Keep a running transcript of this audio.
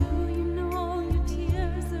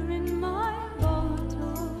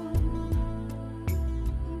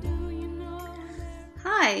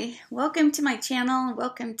Hi, welcome to my channel.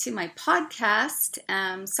 Welcome to my podcast.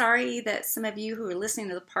 Sorry that some of you who are listening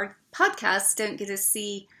to the podcast don't get to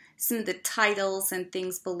see some of the titles and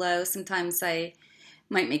things below. Sometimes I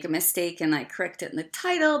might make a mistake and I correct it in the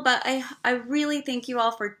title, but I really thank you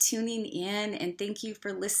all for tuning in and thank you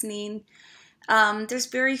for listening. There's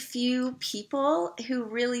very few people who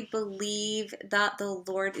really believe that the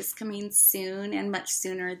Lord is coming soon and much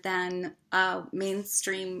sooner than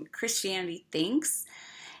mainstream Christianity thinks.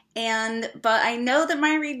 But I know that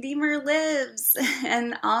my Redeemer lives,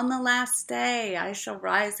 and on the last day I shall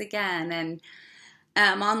rise again. And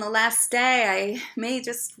on the last day I may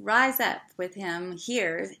just rise up with him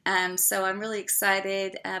here. So I'm really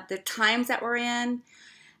excited. The times that we're in.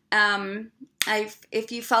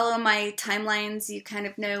 If you follow my timelines, you kind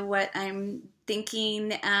of know what I'm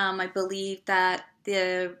thinking. I believe that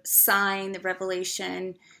the sign, the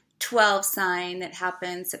Revelation 12 sign that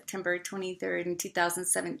happened September 23rd in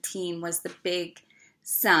 2017 was the big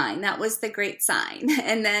sign. That was the great sign.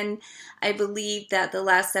 And then I believe that the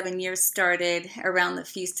last 7 years started around the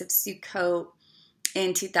Feast of Sukkot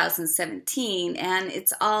in 2017, and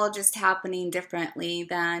it's all just happening differently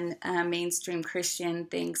than mainstream Christian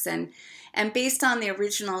thinks. And based on the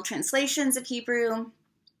original translations of Hebrew,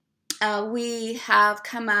 we have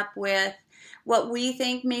come up with what we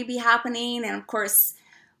think may be happening, and of course,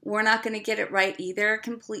 we're not going to get it right either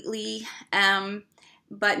completely.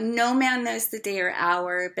 But no man knows the day or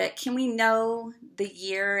hour. But can we know the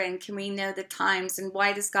year, and can we know the times, and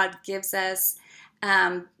why does God gives us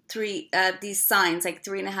these signs, like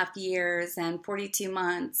 3.5 years and 42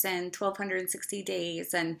 months and 1,260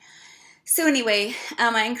 days? And so anyway,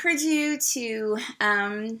 I encourage you to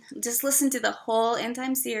just listen to the whole End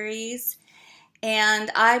Time series. And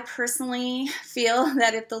I personally feel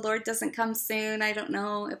that if the Lord doesn't come soon, I don't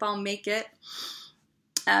know if I'll make it,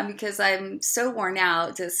 because I'm so worn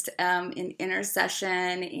out just in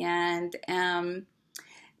intercession, and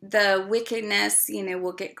the wickedness,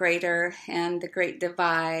 will get greater, and the great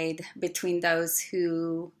divide between those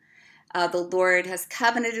who the Lord has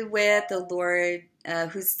covenanted with, the Lord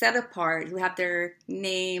who's set apart, who have their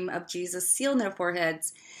name of Jesus sealed in their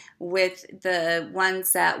foreheads, with the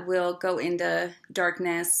ones that will go into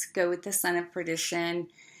darkness, go with the son of perdition.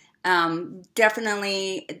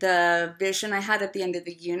 Definitely the vision I had at the end of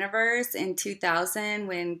the universe in 2000,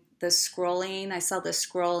 when I saw the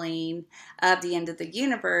scrolling of the end of the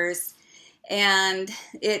universe, and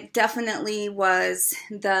it definitely was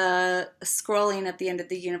the scrolling at the end of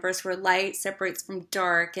the universe where light separates from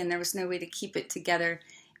dark, and there was no way to keep it together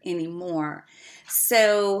anymore.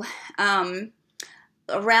 So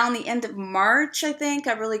around the end of March, I think,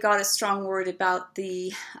 I really got a strong word about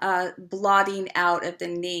the blotting out of the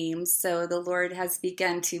names. So the Lord has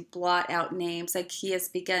begun to blot out names. Like he has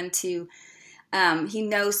begun to, he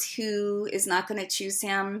knows who is not going to choose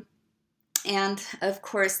him. And of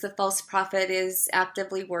course, the false prophet is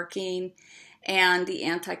actively working, and the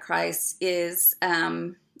Antichrist is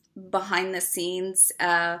behind the scenes.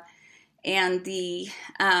 And the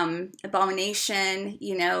abomination,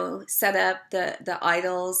 set up the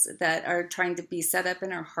idols that are trying to be set up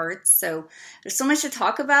in our hearts. So there's so much to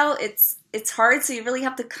talk about. It's hard, so you really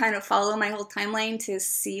have to kind of follow my whole timeline to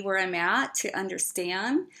see where I'm at, to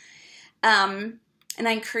understand. And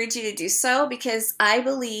I encourage you to do so, because I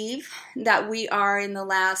believe that we are in the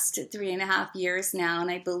last 3.5 years now, and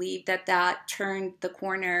I believe that turned the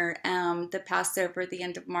corner, the Passover at the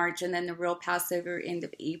end of March, and then the real Passover end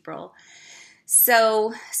of April.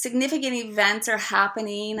 So significant events are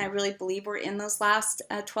happening. I really believe we're in those last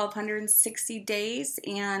 1,260 days,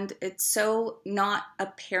 and it's so not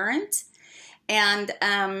apparent. And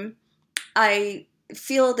I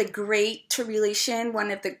feel the Great Tribulation, one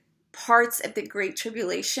of the parts of the Great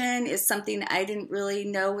Tribulation, is something I didn't really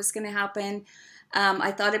know was going to happen.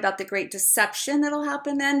 I thought about the Great Deception that'll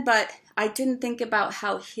happen then, but I didn't think about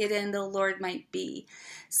how hidden the Lord might be.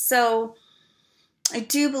 So I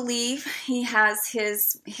do believe he has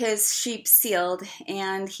his sheep sealed,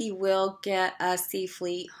 and he will get us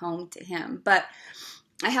safely home to him. But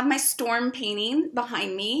I have my storm painting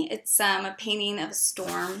behind me. It's a painting of a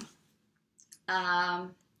storm.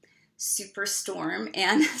 Superstorm,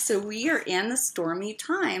 and so we are in the stormy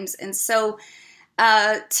times. And so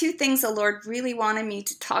two things the Lord really wanted me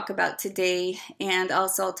to talk about today, and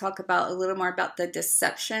also I'll talk about a little more about the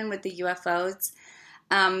deception with the UFOs,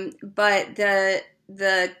 but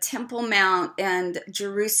the Temple Mount and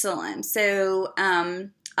Jerusalem. So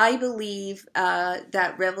I believe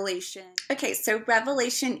that Revelation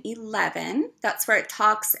 11, that's where it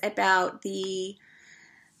talks about the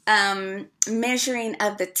measuring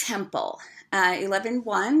of the temple.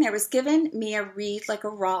 11:1, there was given me a reed like a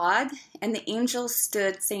rod, and the angel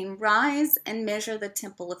stood, saying, Rise and measure the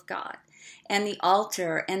temple of God, and the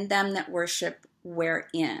altar, and them that worship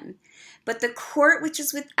wherein. But the court which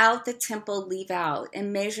is without the temple leave out,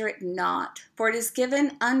 and measure it not, for it is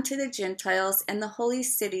given unto the Gentiles, and the holy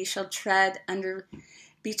city shall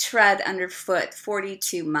be tread underfoot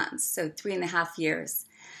 42 months, so 3.5 years.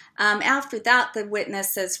 After that, the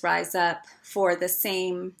witnesses rise up for the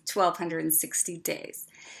same 1,260 days.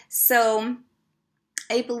 So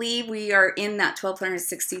I believe we are in that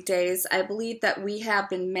 1,260 days. I believe that we have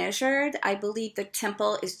been measured. I believe the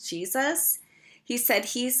temple is Jesus. He said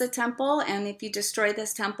he's the temple, and if you destroy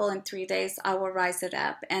this temple in 3 days, I will rise it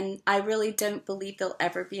up. And I really don't believe there'll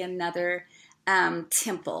ever be another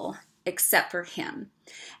temple except for him.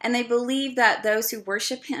 And I believe that those who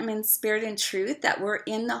worship him in spirit and truth, that we're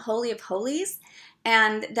in the Holy of Holies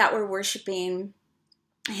and that we're worshiping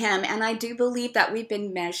him. And I do believe that we've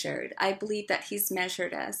been measured. I believe that he's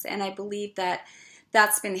measured us. And I believe that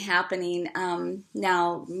that's been happening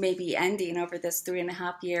now, maybe ending over this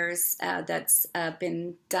 3.5 years that's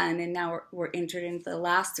been done. And now we're entered into the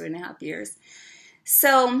last 3.5 years.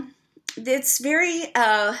 So it's very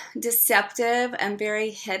deceptive and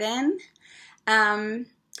very hidden. And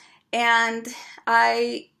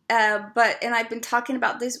I've been talking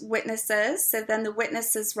about these witnesses. So then the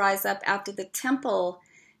witnesses rise up after the temple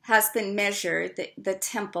has been measured, the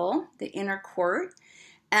temple, the inner court.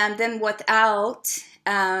 And then without,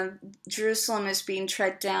 Jerusalem is being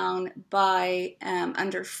tread down by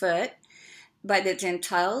underfoot by the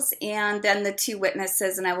Gentiles. And then the two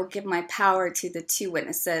witnesses, and I will give my power to the two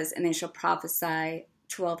witnesses, and they shall prophesy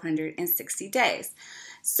 1,260 days.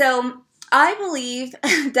 So I believe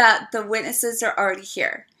that the witnesses are already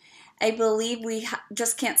here. I believe we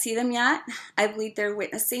just can't see them yet. I believe they're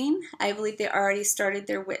witnessing. I believe they already started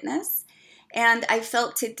their witness. And I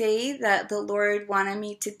felt today that the Lord wanted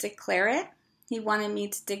me to declare it. He wanted me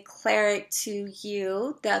to declare it to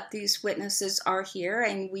you that these witnesses are here,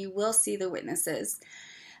 and we will see the witnesses.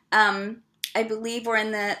 I believe we're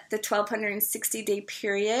in the 1,260-day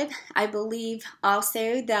period. I believe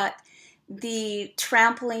also that the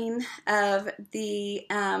trampling of the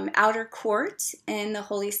outer court in the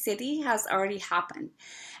holy city has already happened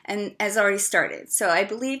and has already started. So I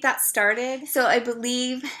believe that started. So I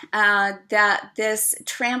believe that this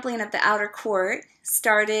trampling of the outer court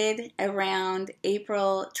started around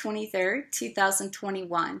April 23rd,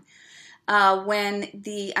 2021, when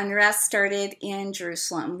the unrest started in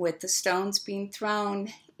Jerusalem with the stones being thrown,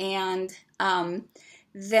 and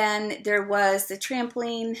then there was the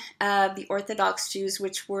trampling of the Orthodox Jews,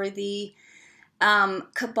 which were the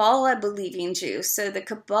Kabbalah-believing Jews. So the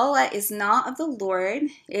Kabbalah is not of the Lord.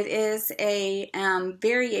 It is a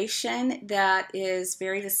variation that is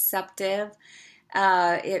very deceptive.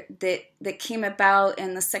 That came about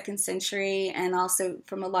in the 2nd century, and also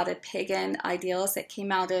from a lot of pagan ideals that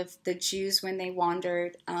came out of the Jews when they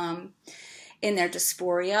wandered in their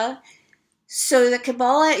diaspora. So the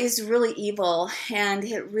Kabbalah is really evil, and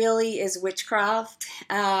it really is witchcraft,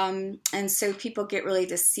 and so people get really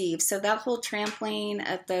deceived. So that whole trampling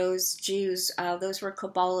of those Jews, those were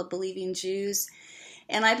Kabbalah-believing Jews,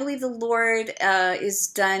 and I believe the Lord is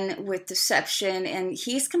done with deception, and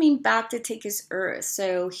he's coming back to take his earth.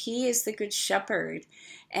 So he is the good shepherd,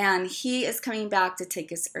 and he is coming back to take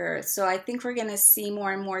his earth. So I think we're going to see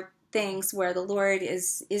more and more things where the Lord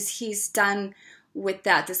he's done with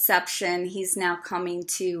that deception. He's now coming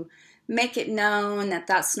to make it known that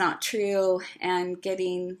that's not true, and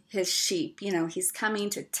getting his sheep. He's coming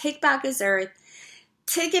to take back his earth,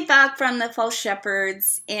 take it back from the false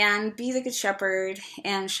shepherds, and be the good shepherd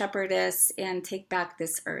and shepherdess and take back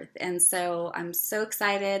this earth. And so I'm so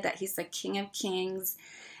excited that he's the King of Kings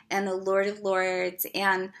and the Lord of Lords.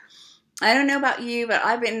 And I don't know about you, but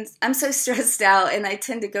I'm so stressed out, and I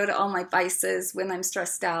tend to go to all my vices when I'm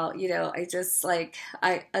stressed out. I just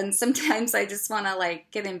and sometimes I just want to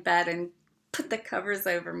get in bed and put the covers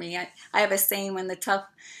over me. I have a saying, when the tough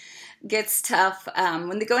gets tough,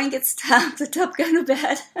 when the going gets tough, the tough go to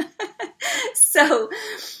bed. So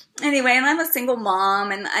anyway, and I'm a single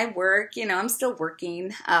mom, and I work, I'm still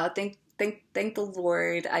working. Thank the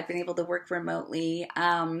Lord I've been able to work remotely,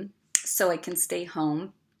 so I can stay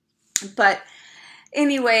home. But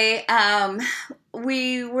anyway,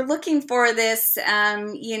 we were looking for this,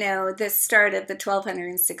 this start of the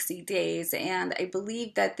 1,260 days, and I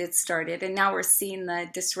believe that it started, and now we're seeing the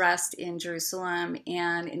disrest in Jerusalem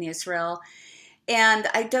and in Israel, and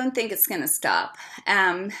I don't think it's going to stop.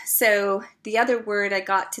 So the other word I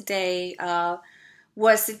got today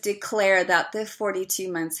was to declare that the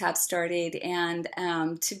 42 months have started, and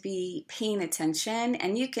to be paying attention.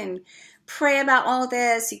 And you can pray about all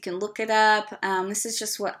this. You can look it up. This is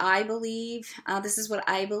just what I believe. This is what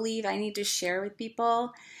I believe I need to share with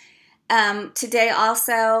people. Today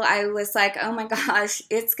also, I was like, oh my gosh,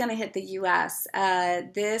 it's going to hit the U.S.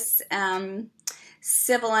 This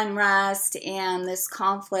civil unrest and this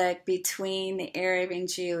conflict between the Arab and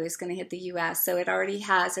Jew is going to hit the U.S. So it already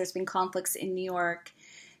has. There's been conflicts in New York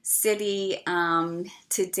City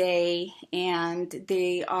today, and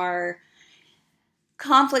they are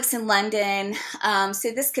conflicts in London.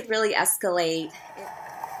 So this could really escalate.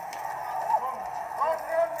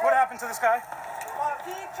 What happened to this guy?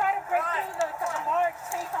 He tried to break through the march,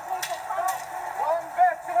 take the whole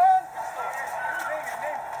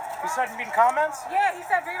He started making comments? Yeah, he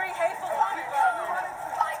said very hateful comments.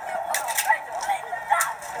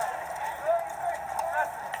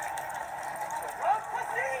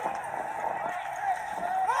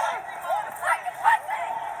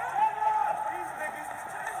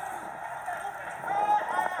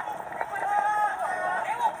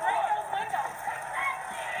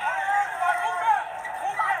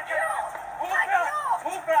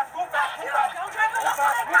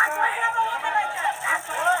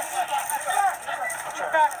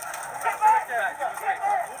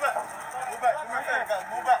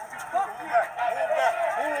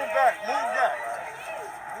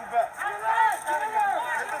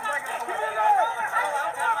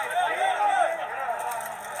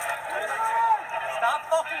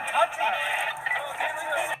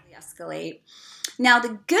 Escalate. Now,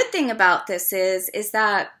 the good thing about this is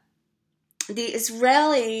that the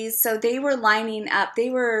Israelis, so they were lining up, they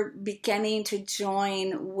were beginning to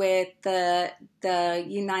join with the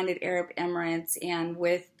United Arab Emirates and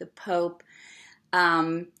with the Pope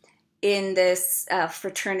in this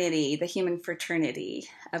fraternity, the human fraternity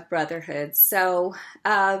of brotherhood. So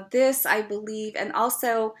this, I believe, and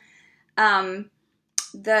also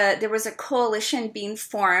there was a coalition being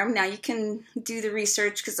formed. Now you can do the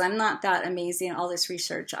research because I'm not that amazing at all this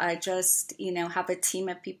research. I just, have a team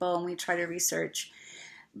of people and we try to research.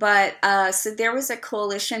 But so there was a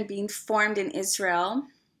coalition being formed in Israel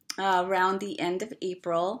around the end of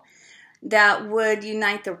April that would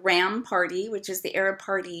unite the Ram Party, which is the Arab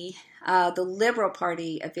Party, the Liberal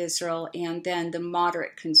Party of Israel, and then the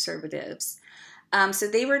moderate conservatives. So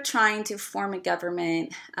they were trying to form a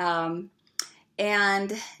government.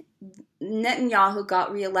 And Netanyahu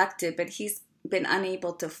got reelected, but he's been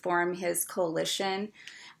unable to form his coalition.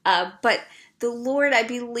 But the Lord, I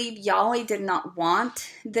believe Yahweh did not want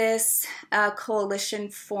this coalition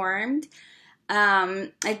formed.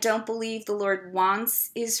 I don't believe the Lord wants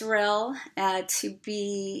Israel to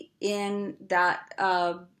be in that,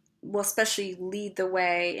 especially lead the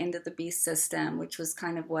way into the beast system, which was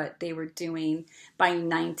kind of what they were doing by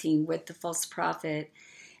uniting with the false prophet.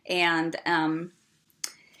 And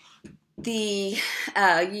the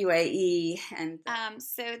UAE. And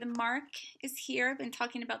so the mark is here. I've been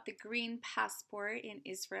talking about the green passport in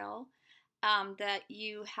Israel that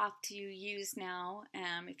you have to use now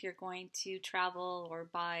if you're going to travel or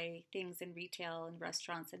buy things in retail and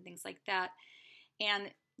restaurants and things like that. And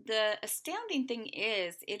the astounding thing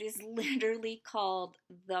is, it is literally called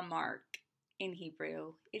the mark in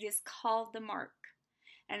Hebrew. It is called the mark.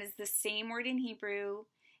 And it's the same word in Hebrew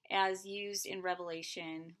as used in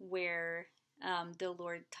Revelation, where the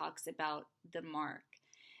Lord talks about the mark.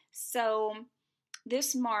 So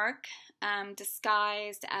this mark,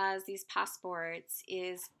 disguised as these passports,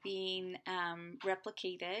 is being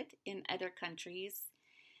replicated in other countries.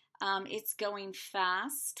 It's going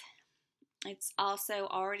fast. It's also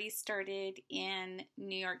already started in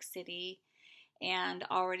New York City. And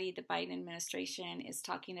already the Biden administration is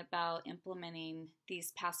talking about implementing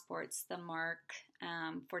these passports, the mark,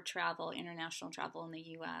 for travel, international travel in the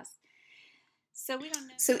U.S. So we don't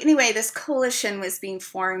know. So anyway, this coalition was being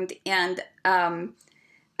formed, and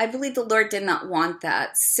I believe the Lord did not want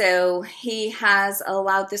that. So he has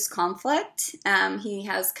allowed this conflict. He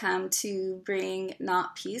has come to bring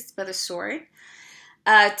not peace, but a sword,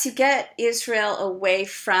 to get Israel away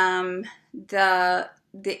from the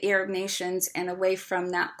Arab nations and away from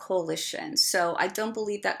that coalition. So I don't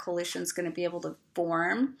believe that coalition is going to be able to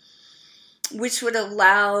form, which would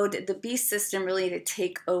allow the beast system really to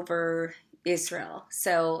take over Israel.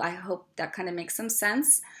 So I hope that kind of makes some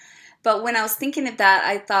sense. But when I was thinking of that,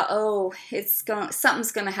 I thought,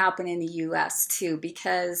 something's going to happen in the U.S. too,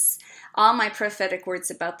 because all my prophetic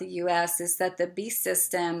words about the U.S. is that the beast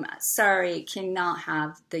system, cannot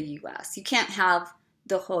have the U.S. You can't have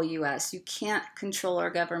the whole U.S. You can't control our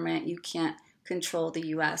government. You can't control the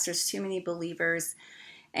U.S. There's too many believers,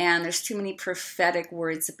 and there's too many prophetic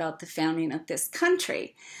words about the founding of this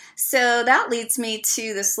country. So that leads me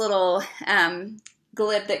to this little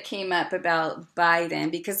glib that came up about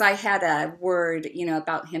Biden, because I had a word,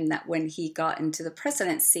 about him that when he got into the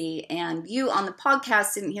presidency, and you on the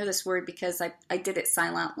podcast didn't hear this word because I did it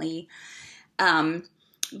silently.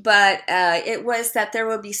 But it was that there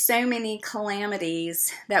would be so many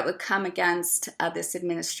calamities that would come against this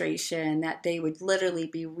administration that they would literally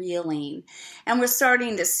be reeling. And we're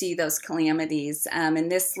starting to see those calamities. And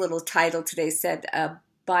this little title today said,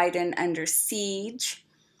 Biden under siege,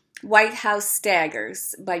 White House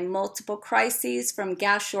staggers by multiple crises from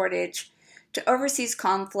gas shortage to overseas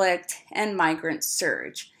conflict and migrant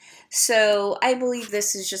surge. So I believe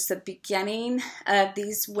this is just the beginning of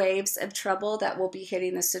these waves of trouble that will be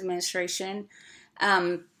hitting this administration.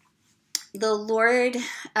 The Lord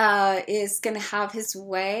is going to have his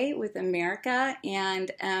way with America,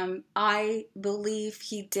 and I believe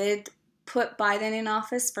he did put Biden in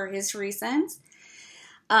office for his reasons.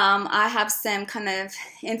 I have some kind of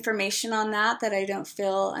information on that I don't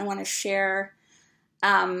feel I want to share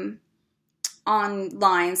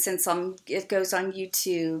online, since it goes on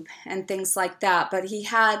YouTube and things like that. But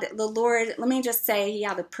the Lord, let me just say, he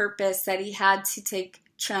had a purpose that he had to take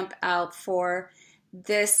Trump out for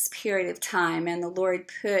this period of time. And the Lord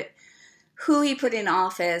put who he put in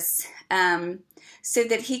office so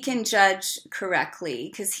that he can judge correctly,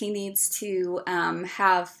 because he needs to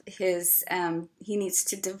he needs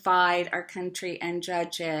to divide our country and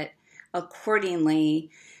judge it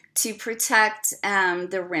accordingly to protect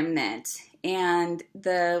the remnant. And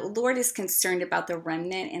the Lord is concerned about the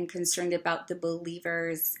remnant and concerned about the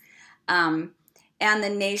believers and the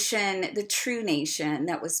nation, the true nation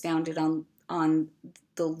that was founded on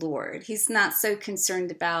the Lord. He's not so concerned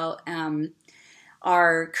about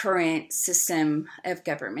our current system of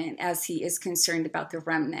government as he is concerned about the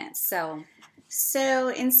remnant. So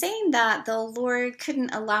in saying that the Lord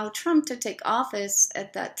couldn't allow Trump to take office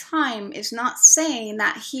at that time is not saying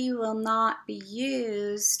that he will not be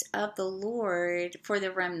used of the Lord for the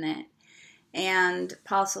remnant and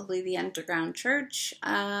possibly the underground church.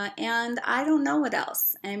 And I don't know what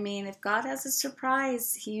else. I mean, if God has a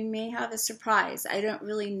surprise, he may have a surprise. I don't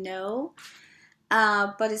really know.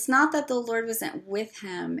 But it's not that the Lord wasn't with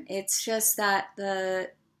him. It's just that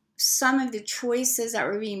some of the choices that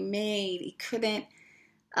were being made, he couldn't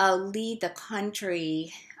lead the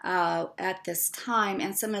country at this time.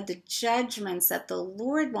 And some of the judgments that the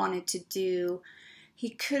Lord wanted to do,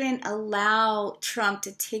 he couldn't allow Trump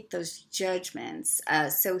to take those judgments.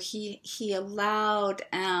 So he allowed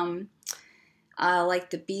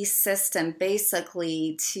like the beast system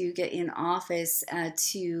basically to get in office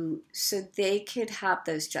so they could have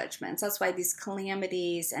those judgments. That's why these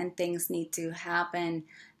calamities and things need to happen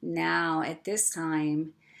now at this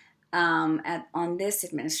time on this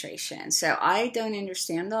administration. So I don't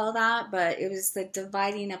understand all that, but it was the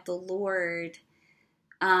dividing of the Lord,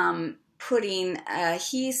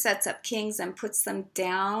 he sets up kings and puts them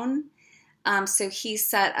down. So he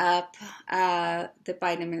set up the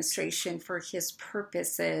Biden administration for his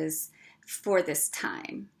purposes for this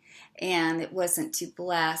time. And it wasn't to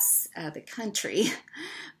bless the country,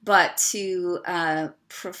 but to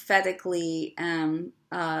prophetically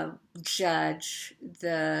judge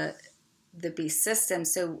the beast system.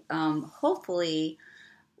 So hopefully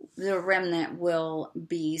the remnant will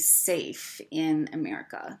be safe in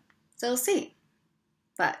America. So we'll see.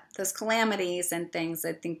 But those calamities and things,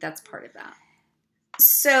 I think that's part of that.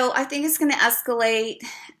 So I think it's going to escalate.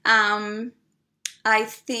 I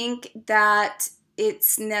think that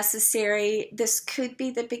it's necessary. This could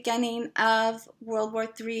be the beginning of World War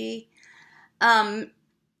III.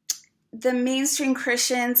 The mainstream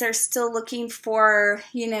Christians are still looking for,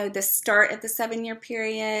 the start of the 7-year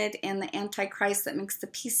period and the Antichrist that makes the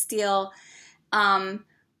peace deal.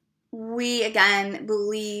 We, again,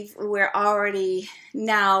 believe we're already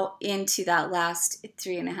now into that last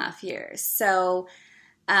 3.5 years. So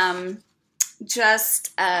if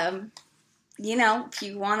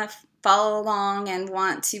you want to follow along and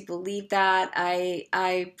want to believe that,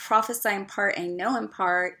 I prophesy in part, I know in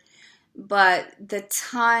part, but the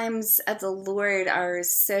times of the Lord are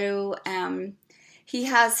so, he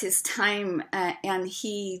has his time and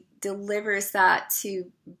he delivers that to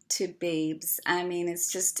babes. I mean,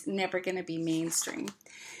 it's just never going to be mainstream.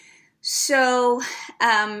 So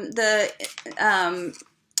my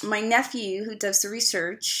nephew, who does the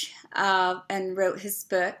research and wrote his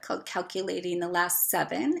book called Calculating the Last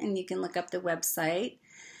 7, and you can look up the website,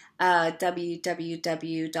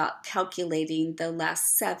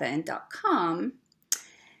 www.calculatingthelast7.com.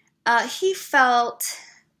 He felt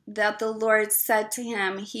that the Lord said to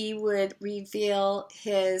him he would reveal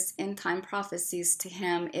his end time prophecies to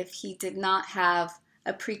him if he did not have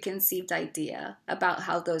a preconceived idea about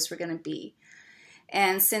how those were going to be.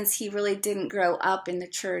 And since he really didn't grow up in the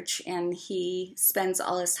church and he spends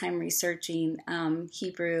all his time researching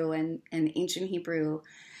Hebrew and ancient Hebrew,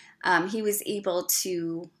 he was able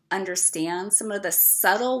to understand some of the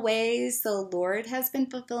subtle ways the Lord has been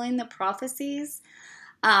fulfilling the prophecies.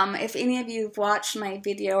 If any of you have watched my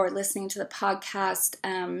video or listening to the podcast,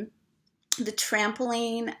 the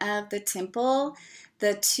trampling of the temple,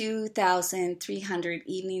 the 2,300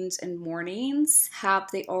 evenings and mornings, have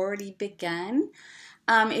they already begun?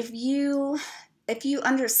 If you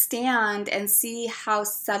understand and see how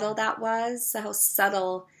subtle that was, how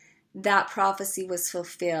subtle that prophecy was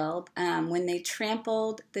fulfilled, when they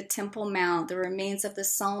trampled the Temple Mount, the remains of the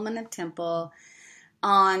Solomon of Temple,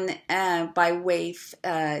 on by WAQF,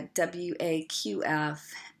 WAQF,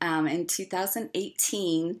 in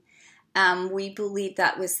 2018. We believe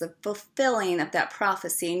that was the fulfilling of that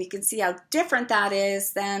prophecy. And you can see how different that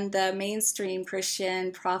is than the mainstream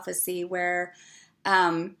Christian prophecy where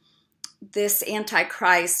this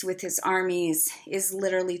Antichrist with his armies is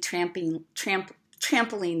literally trampling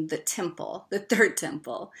the temple, the third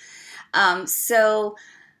temple. So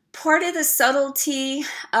part of the subtlety,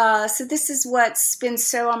 so this is what's been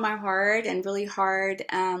so on my heart and really hard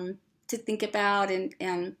to think about,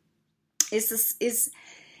 and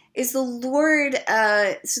is the Lord,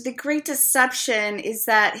 so the great deception is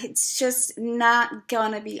that it's just not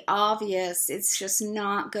going to be obvious. It's just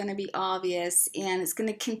not going to be obvious, and it's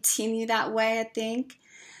going to continue that way, I think.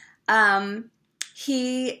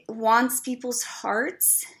 He wants people's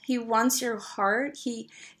hearts. He wants your heart. He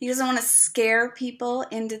doesn't want to scare people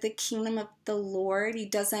into the kingdom of the Lord. He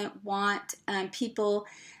doesn't want people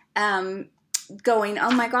going,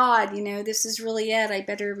 oh my God, this is really it. I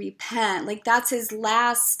better repent. Like that's his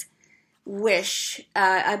last wish,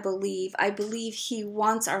 I believe. I believe he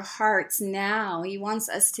wants our hearts now. He wants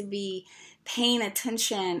us to be paying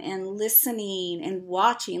attention and listening and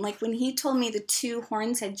watching. Like when he told me the two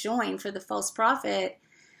horns had joined for the false prophet,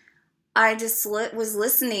 I just was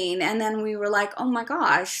listening, and then we were like, oh my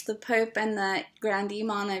gosh, the Pope and the Grand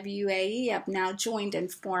Imam of UAE have now joined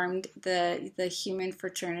and formed the Human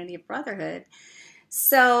Fraternity of Brotherhood.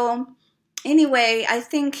 So anyway, I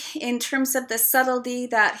think in terms of the subtlety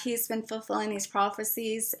that he's been fulfilling these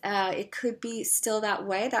prophecies, it could be still that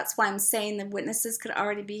way. That's why I'm saying the witnesses could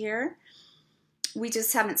already be here. We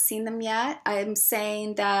just haven't seen them yet. I'm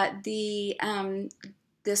saying that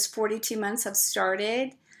this 42 months have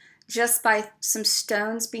started just by some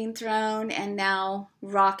stones being thrown and now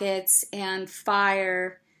rockets and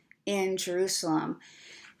fire in Jerusalem.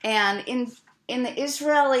 And in the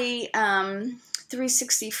Israeli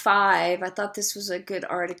 365, I thought this was a good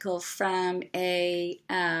article from a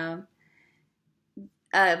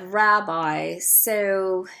rabbi.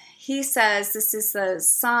 So he says this is the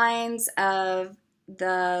signs of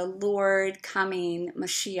the Lord coming,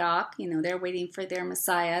 Mashiach. They're waiting for their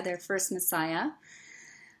Messiah, their first Messiah.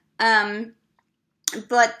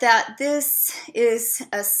 But that this is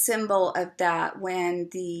a symbol of that when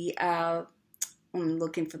I'm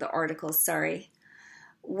looking for the article, sorry.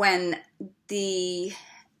 When the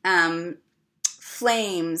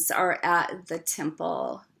flames are at the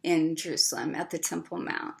temple in Jerusalem, at the Temple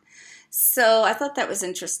Mount. So I thought that was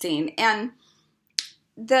interesting. And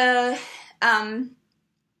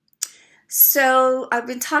so I've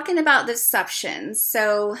been talking about deception.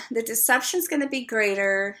 So the deception is going to be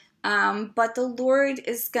greater, but the Lord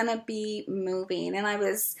is going to be moving. And I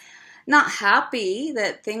was not happy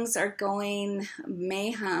that things are going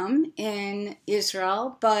mayhem in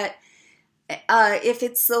Israel, but if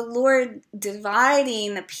it's the Lord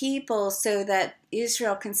dividing the people so that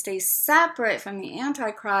Israel can stay separate from the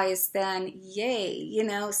Antichrist, then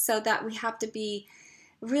yay, so that we have to be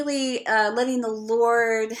really letting the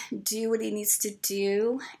Lord do what he needs to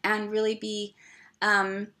do and really be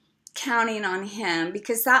counting on him,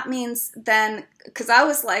 because that means then, because I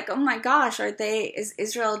was like, oh my gosh, is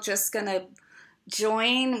Israel just going to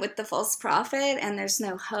join with the false prophet and there's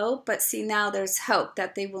no hope? But see, now there's hope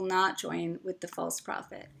that they will not join with the false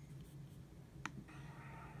prophet.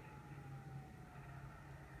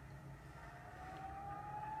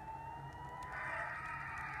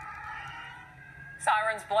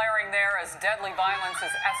 Sirens blaring there as deadly violence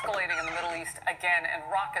is escalating in the Middle East again, and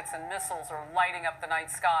rockets and missiles are lighting up the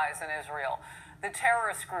night skies in Israel. The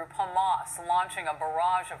terrorist group Hamas launching a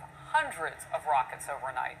barrage of hundreds of rockets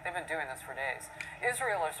overnight. They've been doing this for days.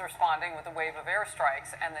 Israel is responding with a wave of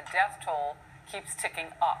airstrikes, and the death toll keeps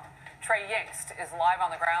ticking up. Trey Yingst is live on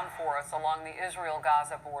the ground for us along the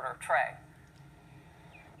Israel-Gaza border. Trey.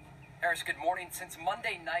 Harris, good morning. Since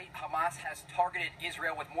Monday night, Hamas has targeted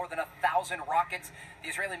Israel with more than 1,000 rockets. The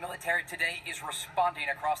Israeli military today is responding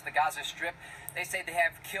across the Gaza Strip. They say they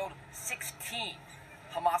have killed 16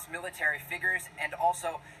 Hamas military figures and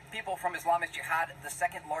also people from Islamist Jihad, the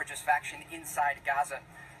second largest faction inside Gaza.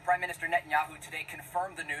 Prime Minister Netanyahu today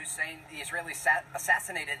confirmed the news, saying the Israelis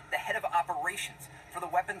assassinated the head of operations for the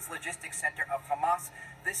weapons logistics center of Hamas.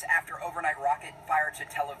 This after overnight rocket fire to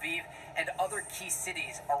Tel Aviv and other key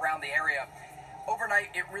cities around the area.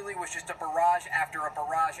 Overnight, it really was just a barrage after a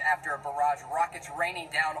barrage after a barrage, rockets raining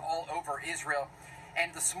down all over Israel.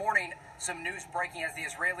 And this morning, some news breaking as the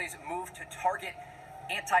Israelis moved to target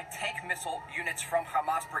anti-tank missile units from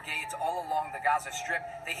Hamas brigades all along the Gaza Strip.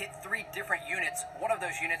 They hit 3 different units. One of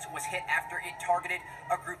those units was hit after it targeted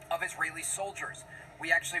a group of Israeli soldiers.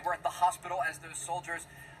 We actually were at the hospital as those soldiers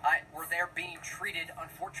were there being treated.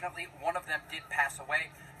 Unfortunately, one of them did pass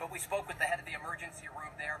away, but we spoke with the head of the emergency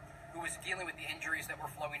room there who was dealing with the injuries that were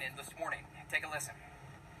flowing in this morning. Take a listen.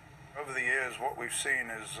 Over the years, what we've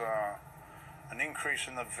seen is an increase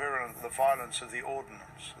in the violence of the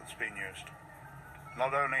ordnance that's been used.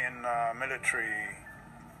 Not only in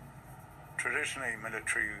traditionally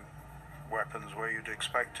military weapons where you'd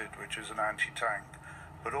expect it, which is an anti-tank,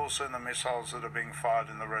 but also in the missiles that are being fired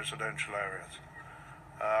in the residential areas.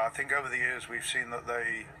 I think over the years we've seen that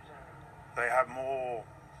they have more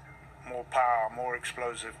power, more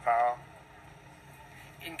explosive power.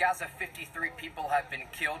 In Gaza, 53 people have been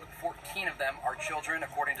killed. 14 of them are children,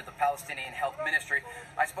 according to the Palestinian Health Ministry.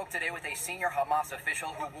 I spoke today with a senior Hamas official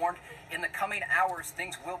who warned in the coming hours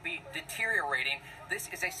things will be deteriorating. This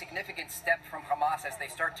is a significant step from Hamas as they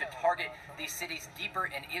start to target these cities deeper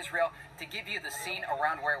in Israel. To give you the scene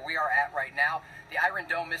around where we are at right now, the Iron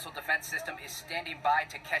Dome missile defense system is standing by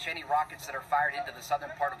to catch any rockets that are fired into the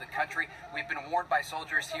southern part of the country. We've been warned by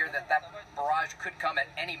soldiers here that barrage could come at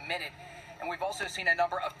any minute. And we've also seen a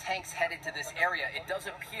number of tanks headed to this area. It does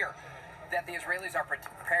appear that the Israelis are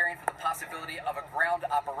preparing for the possibility of a ground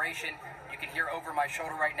operation. You can hear over my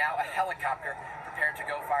shoulder right now a helicopter prepared to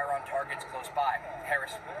go fire on targets close by.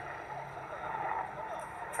 Harris.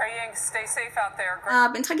 Trey Yingst, stay safe out there.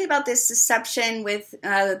 Been talking about this deception with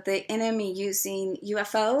the enemy using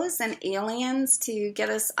UFOs and aliens to get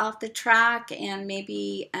us off the track and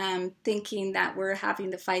maybe thinking that we're having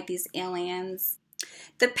to fight these aliens.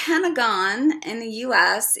 The Pentagon in the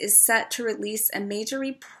U.S. is set to release a major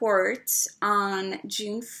report on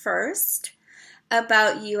June 1st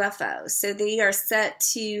about UFOs. So they are set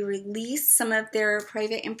to release some of their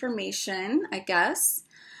private information, I guess.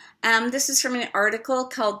 This is from an article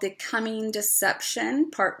called The Coming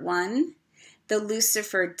Deception, Part 1, The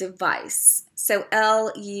Lucifer Device. So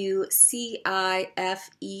LUCIFER,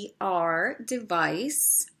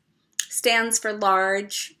 device, stands for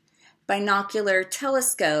Large Binocular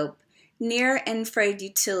Telescope, Near-Infrared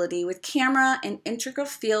Utility with Camera and Integral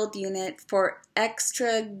Field Unit for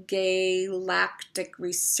Extragalactic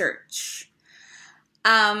Research.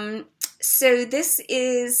 So this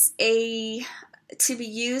is to be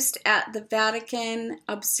used at the Vatican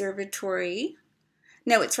Observatory.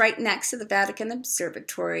 No, it's right next to the Vatican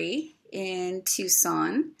Observatory in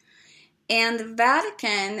Tucson. And the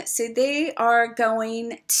Vatican, so they are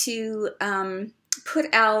going to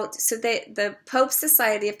put out, so the Pope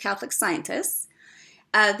Society of Catholic Scientists,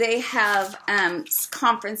 they have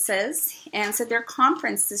conferences, and so their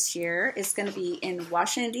conference this year is going to be in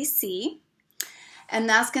Washington, D.C., and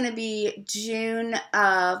that's going to be June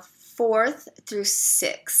 4th through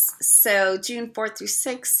 6th. So June 4th through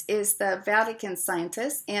 6th is the Vatican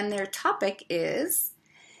scientists, and their topic is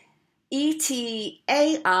ET,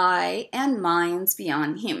 AI, and minds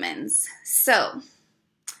beyond humans. So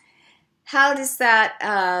how does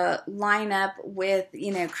that line up with,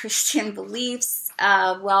 Christian beliefs?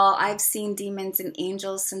 Well, I've seen demons and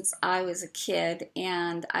angels since I was a kid,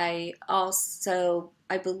 and I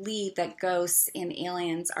believe that ghosts and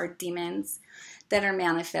aliens are demons that are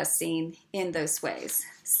manifesting in those ways.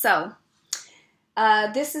 So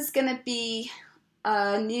this is going to be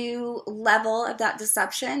a new level of that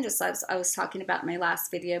deception, just as I was talking about in my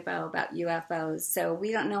last video about UFOs. So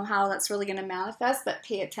we don't know how that's really going to manifest, but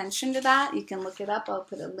pay attention to that. You can look it up. I'll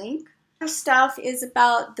put a link. Other stuff is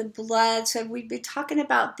about the blood. So we've been talking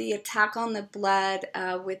about the attack on the blood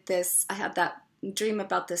with this. I had that dream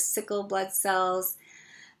about the sickle blood cells.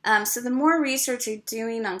 So the more research you're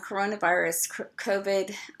doing on coronavirus,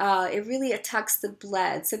 COVID, it really attacks the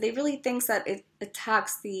blood. So they really think that it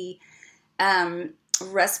attacks the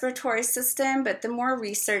respiratory system, but the more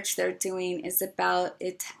research they're doing is about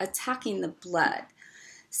it attacking the blood.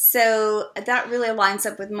 So that really lines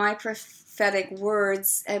up with my prophetic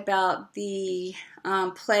words about the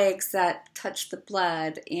plagues that touch the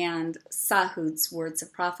blood, and Sahud's words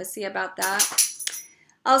of prophecy about that.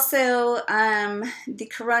 Also, the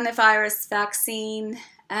coronavirus vaccine.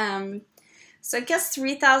 So I guess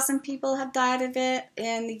 3,000 people have died of it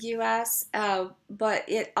in the U.S., but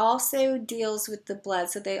it also deals with the blood.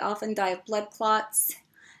 So they often die of blood clots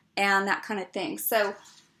and that kind of thing. So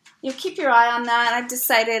you keep your eye on that. I've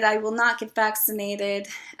decided I will not get vaccinated,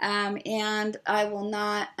 and I will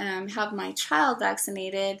not have my child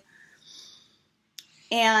vaccinated.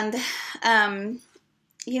 And,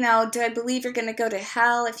 you know, do I believe you're going to go to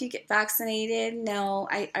hell if you get vaccinated? No,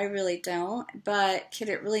 I really don't. But could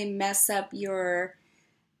it really mess up your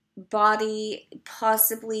body?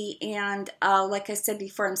 Possibly. And like I said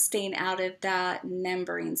before, I'm staying out of that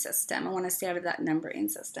numbering system. I want to stay out of that numbering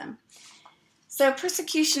system. So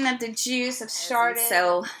persecution of the Jews have started.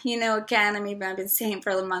 So, you know, again, I mean, I've been saying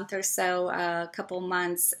for a month or so, a couple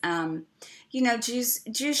months, you know, Jews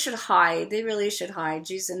should hide. They really should hide.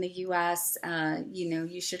 Jews in the U.S., you know,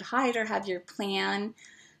 you should hide or have your plan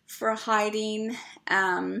for hiding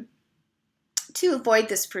to avoid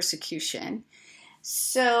this persecution.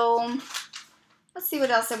 So let's see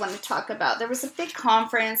what else I want to talk about. There was a big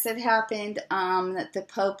conference that happened that the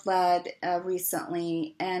Pope led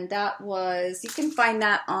recently, and that was, you can find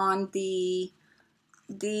that on the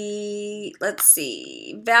let's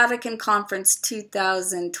see, Vatican Conference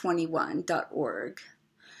 2021.org.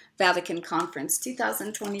 Vatican Conference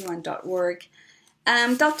 2021.org.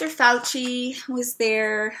 Dr. Fauci was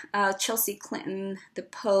there, Chelsea Clinton, the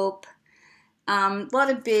Pope. A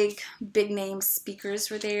lot of big name speakers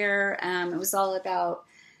were there. It was all about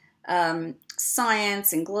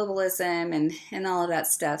science and globalism and all of that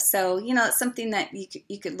stuff. So, you know, it's something that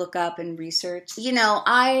you could look up and research. You know,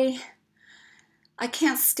 I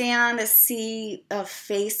can't stand to see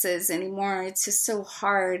faces anymore. It's just so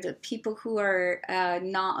hard. People who are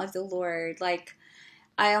not of the Lord, like,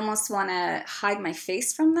 I almost want to hide my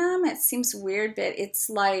face from them. It seems weird, but it's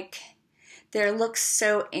like they look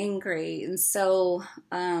so angry, and so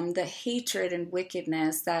the hatred and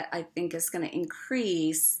wickedness that I think is going to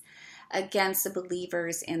increase against the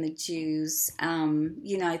believers and the Jews.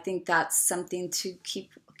 You know, I think that's something to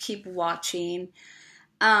keep watching.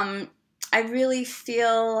 I really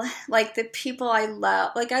feel like the people I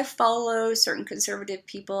love, like I follow certain conservative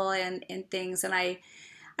people and things, and I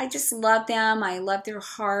just love them. I love their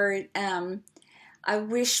heart. I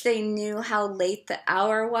wish they knew how late the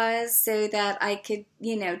hour was so that I could,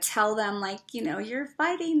 you know, tell them, like, you know, you're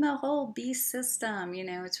fighting the whole beast system. You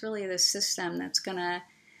know, it's really the system that's going to,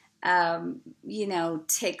 you know,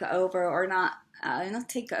 take over, or not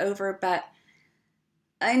take over, but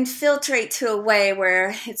infiltrate to a way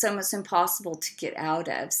where it's almost impossible to get out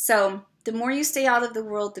of. So the more you stay out of the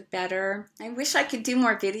world, the better. I wish I could do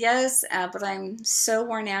more videos, but I'm so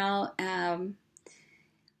worn out.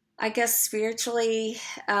 I guess spiritually,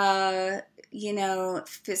 you know,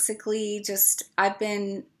 physically, just I've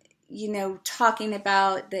been, you know, talking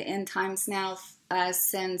about the end times now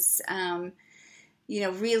since, you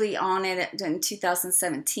know, really on it in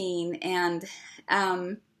 2017. And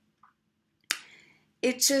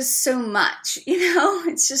it's just so much, you know,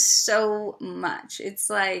 it's just so much. It's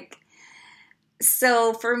like,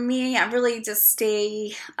 so for me, I really just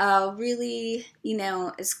stay really, you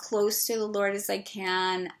know, as close to the Lord as I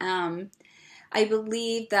can. I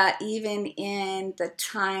believe that even in the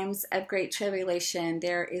times of great tribulation,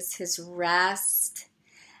 there is His rest.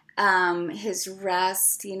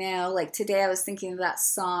 You know, like today I was thinking of that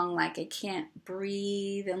song, like, I can't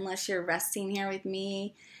breathe unless you're resting here with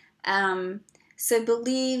me. So I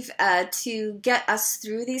believe to get us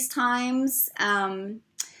through these times,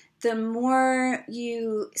 the more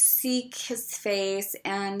you seek His face,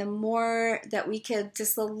 and the more that we could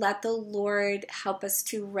just let the Lord help us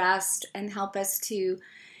to rest and help us to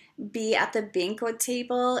be at the banquet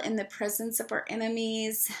table in the presence of our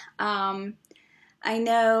enemies. I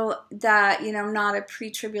know that, you know, I'm not a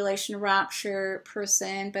pre-tribulation rapture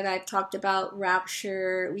person, but I've talked about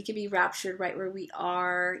rapture. We could be raptured right where we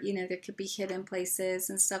are. You know, there could be hidden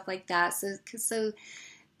places and stuff like that. So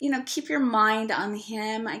you know, keep your mind on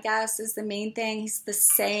Him, I guess, is the main thing. He's the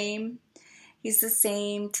same. He's the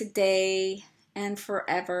same today and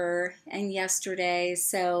forever and yesterday.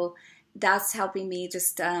 So that's helping me,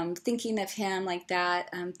 just thinking of Him like that,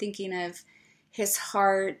 thinking of His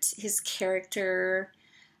heart, His character,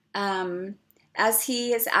 as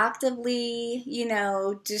He is actively, you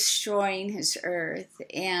know, destroying His earth,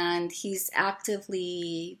 and He's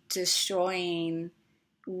actively destroying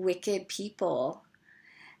wicked people.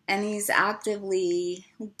 and he's actively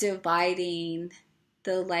dividing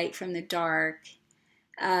the light from the dark.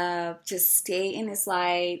 Just stay in his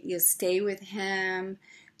light. You stay with him.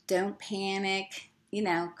 Don't panic.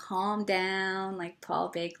 Calm down, like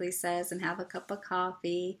Paul Bakley says, and have a cup of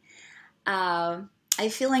coffee. I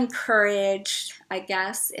feel encouraged, I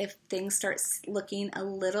guess, if things start looking a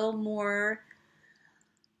little more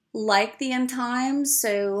like the end times,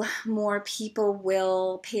 so more people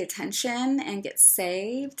will pay attention and get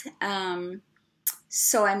saved.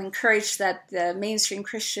 So I'm encouraged that the mainstream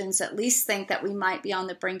Christians at least think that we might be on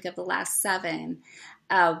the brink of the last 7.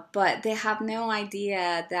 But they have no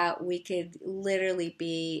idea that we could literally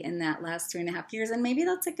be in that last 3.5 years. And maybe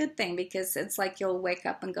that's a good thing, because it's like you'll wake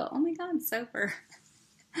up and go, oh my God, it's over.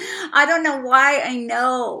 I don't know why I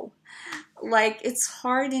know. Like, it's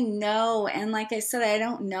hard to know. And like I said, I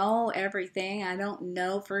don't know everything. I don't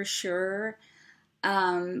know for sure.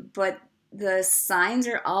 But the signs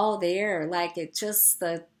are all there. Like, it just,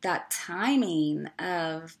 that timing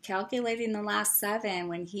of calculating the last 7,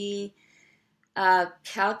 when he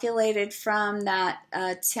calculated from that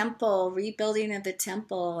temple, rebuilding of the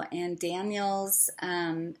temple, and Daniel's,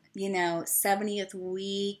 70th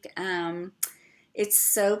week. It's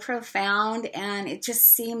so profound, and it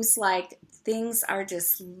just seems like things are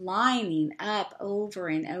just lining up over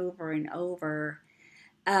and over and over.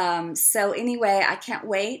 So anyway, I can't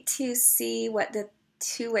wait to see what the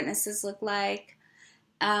 2 witnesses look like.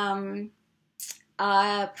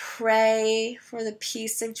 Pray for the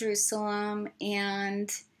peace of Jerusalem,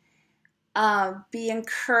 and be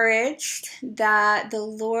encouraged that the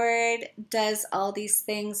Lord does all these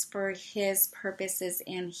things for his purposes,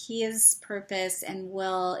 and his purpose and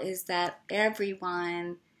will is that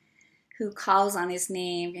everyone who calls on his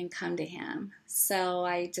name can come to him. So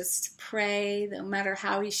I just pray, no matter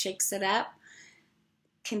how he shakes it up,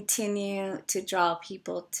 continue to draw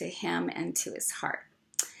people to him and to his heart.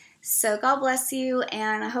 So God bless you,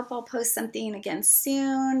 and I hope I'll post something again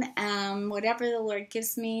soon. Whatever the Lord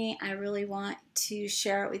gives me, I really want to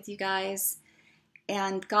share it with you guys.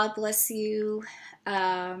 And God bless you.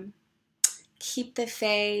 Keep the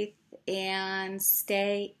faith and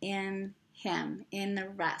stay in him, in the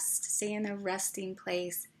rest. Stay in the resting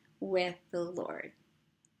place with the Lord.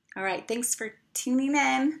 All right, thanks for tuning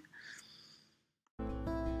in.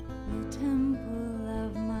 The temple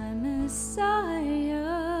of my Messiah,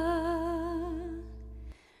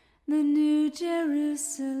 the New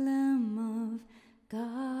Jerusalem.